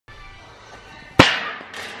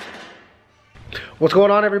What's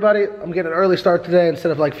going on, everybody? I'm getting an early start today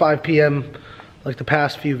instead of like 5 p.m. like the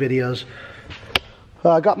past few videos.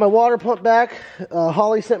 I got my water pump back.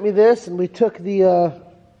 Holly sent me this, and we took the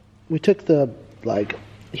like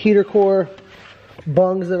heater core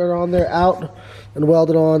bungs that are on there out and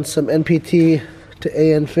welded on some NPT to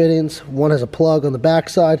AN fittings. One has a plug on the back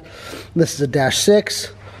side. This is a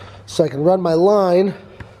 -6, so I can run my line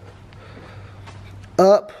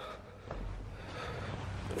up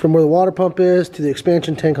from where the water pump is to the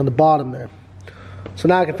expansion tank on the bottom there. So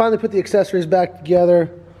now I can finally put the accessories back together.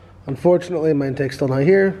 Unfortunately, my intake's still not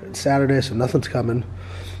here. It's Saturday, so nothing's coming.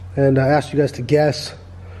 And I asked you guys to guess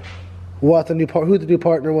what the who the new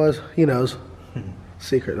partner was. He knows.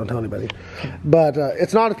 Secret, don't tell anybody. But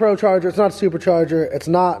it's not a Pro Charger, it's not a Supercharger, it's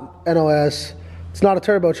not NOS, it's not a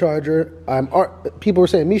turbocharger. People were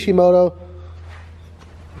saying Mishimoto.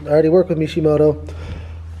 I already work with Mishimoto.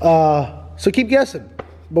 So keep guessing.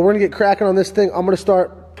 But we're going to get cracking on this thing. I'm going to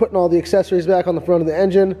start putting all the accessories back on the front of the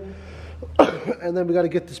engine. And then we got to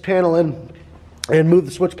get this panel in and move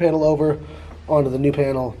the switch panel over onto the new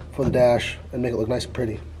panel for the dash and make it look nice and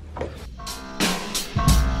pretty.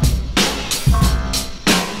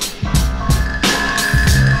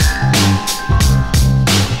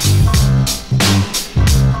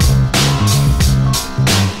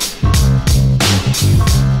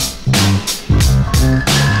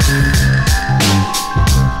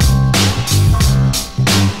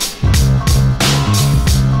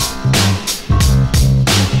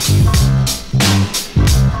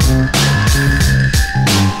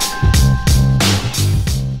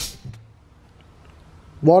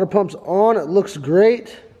 Water pump's on, it looks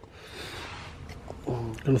great.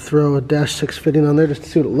 I'm gonna throw a -6 fitting on there just to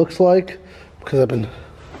see what it looks like, because I've been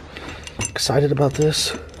excited about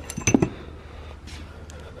this.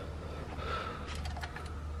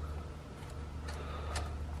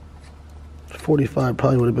 .45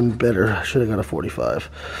 probably would have been better. I should have got a .45.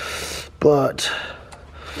 But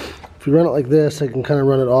if you run it like this, I can kind of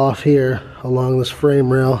run it off here along this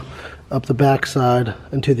frame rail up the back side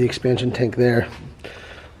into the expansion tank there.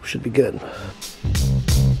 Should be good.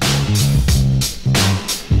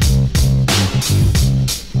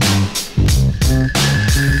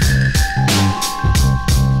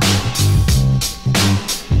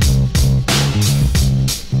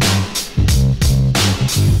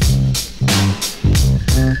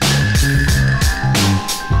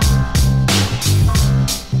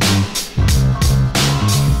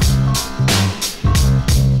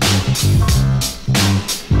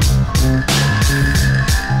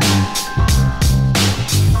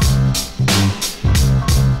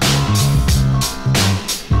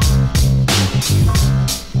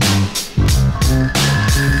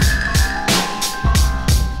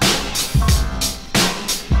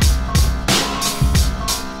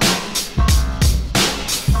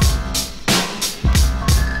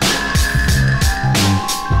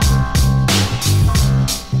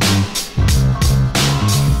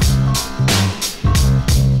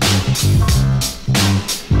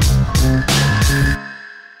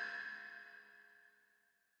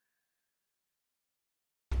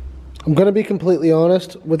 I'm gonna be completely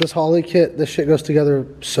honest, with this Holly kit, this shit goes together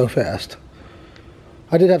so fast.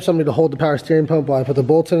 I did have somebody to hold the power steering pump while I put the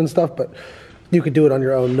bolts in and stuff, but you could do it on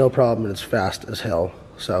your own, no problem, and it's fast as hell.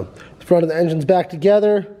 So, the front of the engine's back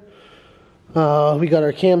together. We got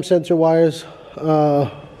our cam sensor wires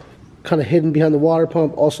kind of hidden behind the water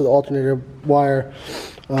pump, also the alternator wire.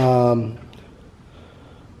 Power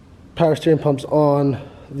steering pump's on.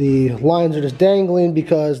 The lines are just dangling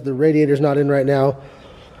because the radiator's not in right now.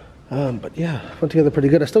 But yeah, went together pretty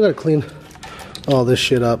good. I still got to clean all this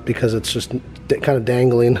shit up because it's just kind of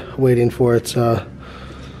dangling, waiting for its new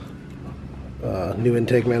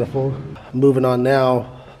intake manifold. Moving on now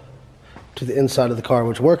to the inside of the car,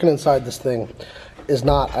 which working inside this thing is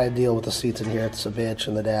not ideal with the seats in here. It's a bitch,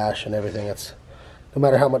 and the dash and everything. It's no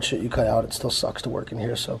matter how much shit you cut out, it still sucks to work in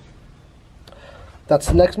here. So that's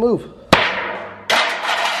the next move.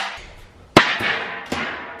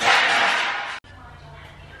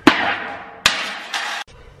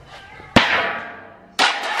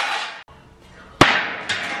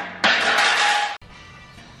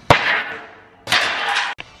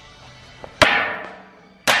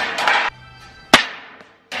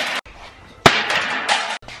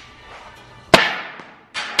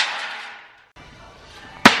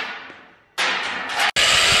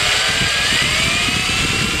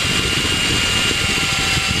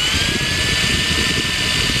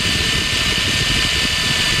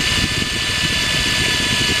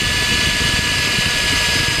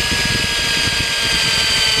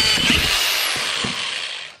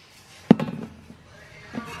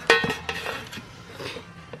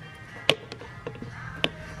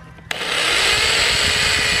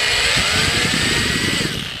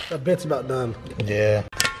 bit's about done. Yeah.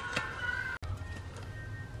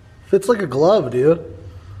 Fits like a glove, dude.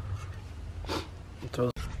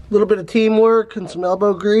 A little bit of teamwork and some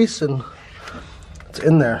elbow grease and it's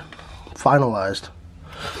in there, finalized.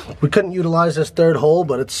 We couldn't utilize this third hole,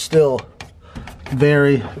 but it's still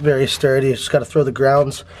very, very sturdy. You just got to throw the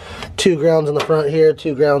grounds, 2 grounds in the front here,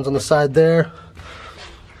 2 grounds on the side there,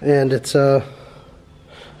 and it's good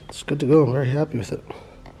to go. I'm very happy with it.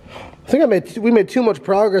 I think we made too much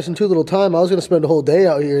progress in too little time. I was gonna spend a whole day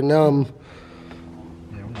out here, and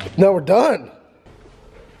now we're done.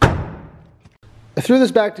 I threw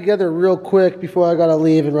this back together real quick before I gotta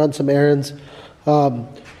leave and run some errands.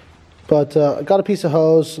 But I got a piece of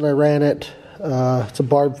hose and I ran it. It's a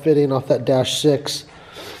barb fitting off that dash 6.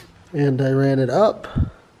 And I ran it up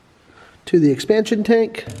to the expansion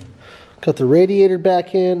tank. Got the radiator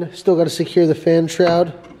back in. Still got to secure the fan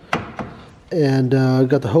shroud. And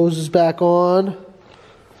got the hoses back on.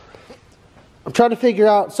 I'm trying to figure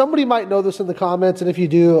out, somebody might know this in the comments, and if you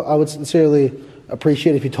do, I would sincerely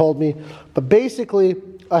appreciate it if you told me. But basically,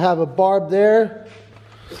 I have a barb there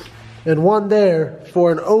and one there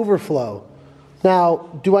for an overflow. Now,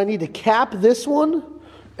 do I need to cap this one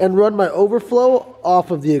and run my overflow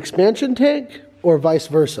off of the expansion tank, or vice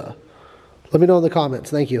versa? Let me know in the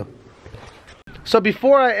comments. Thank you. So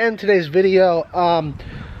before I end today's video,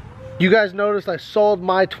 you guys noticed I sold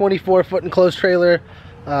my 24-foot enclosed trailer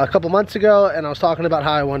a couple months ago, and I was talking about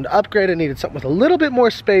how I wanted to upgrade. I needed something with a little bit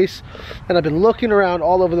more space, and I've been looking around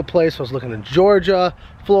all over the place. I was looking in Georgia,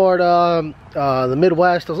 Florida, the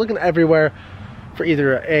Midwest. I was looking everywhere for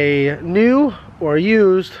either a new or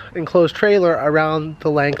used enclosed trailer around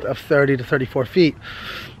the length of 30 to 34 feet.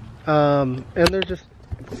 And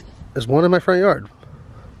there's one in my front yard.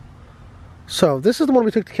 So this is the one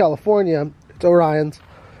we took to California. It's Orion's,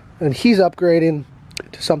 and he's upgrading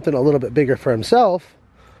to something a little bit bigger for himself.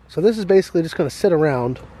 So this is basically just going to sit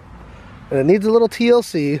around, and it needs a little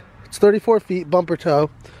TLC. It's 34 feet, bumper tow,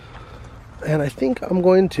 and I think I'm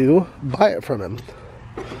going to buy it from him.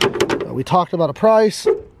 We talked about a price.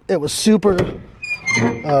 It was super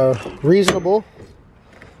reasonable.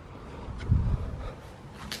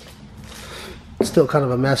 Still kind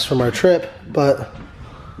of a mess from our trip, but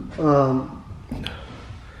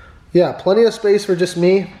yeah, plenty of space for just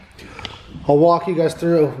me. I'll walk you guys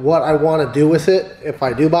through what I want to do with it if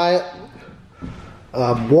I do buy it.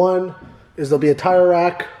 One is there'll be a tire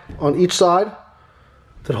rack on each side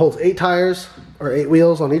that holds 8 tires or 8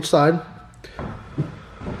 wheels on each side.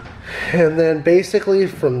 And then basically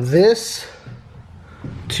from this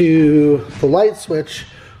to the light switch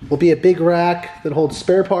will be a big rack that holds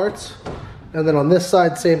spare parts. And then on this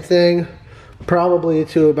side, same thing, probably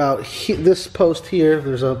to about this post here.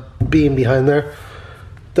 There's a beam behind there.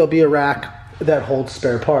 There'll be a rack that holds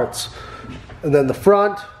spare parts. And then the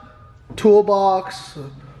front, toolbox,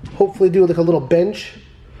 hopefully do like a little bench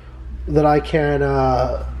that I can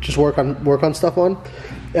just work on stuff on.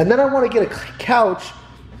 And then I want to get a couch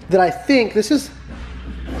that I think, this isn't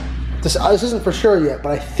for sure yet,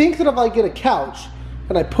 but I think that if I get a couch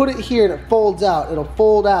and I put it here and it folds out, it'll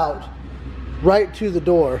fold out right to the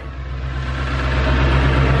door.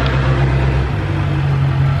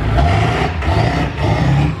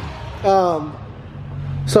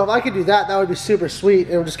 So if I could do that, that would be super sweet.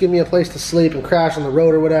 It would just give me a place to sleep and crash on the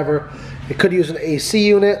road or whatever. It could use an AC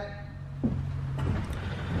unit.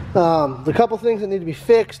 The couple things that need to be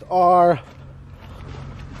fixed are,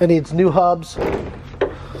 it needs new hubs,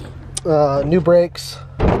 new brakes,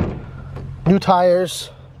 new tires,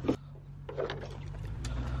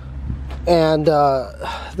 and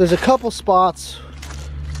there's a couple spots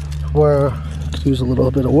where it could use a little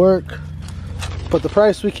bit of work. But the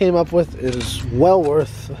price we came up with is well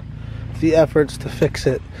worth the efforts to fix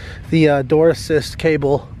it. The door assist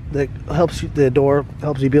cable that helps you,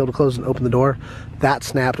 helps you be able to close and open the door, that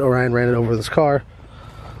snapped. Orion ran it over this car.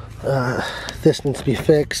 This needs to be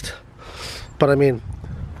fixed. But I mean,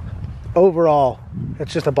 overall,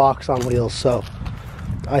 it's just a box on wheels, so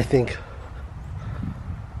I think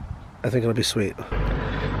it'll be sweet.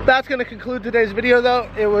 That's gonna conclude today's video though.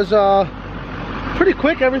 It was pretty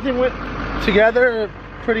quick. Everything went together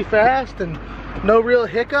pretty fast and no real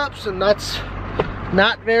hiccups, and that's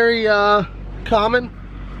not very common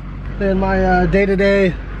in my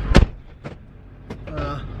day-to-day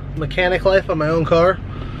mechanic life on my own car.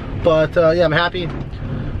 But yeah, I'm happy.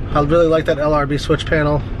 I really like that LRB switch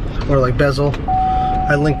panel, or like bezel.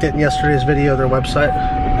 I linked it in yesterday's video, their website,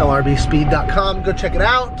 lrbspeed.com. Go check it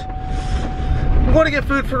out. I'm going to get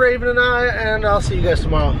food for Raven and I'll see you guys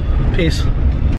tomorrow. Peace.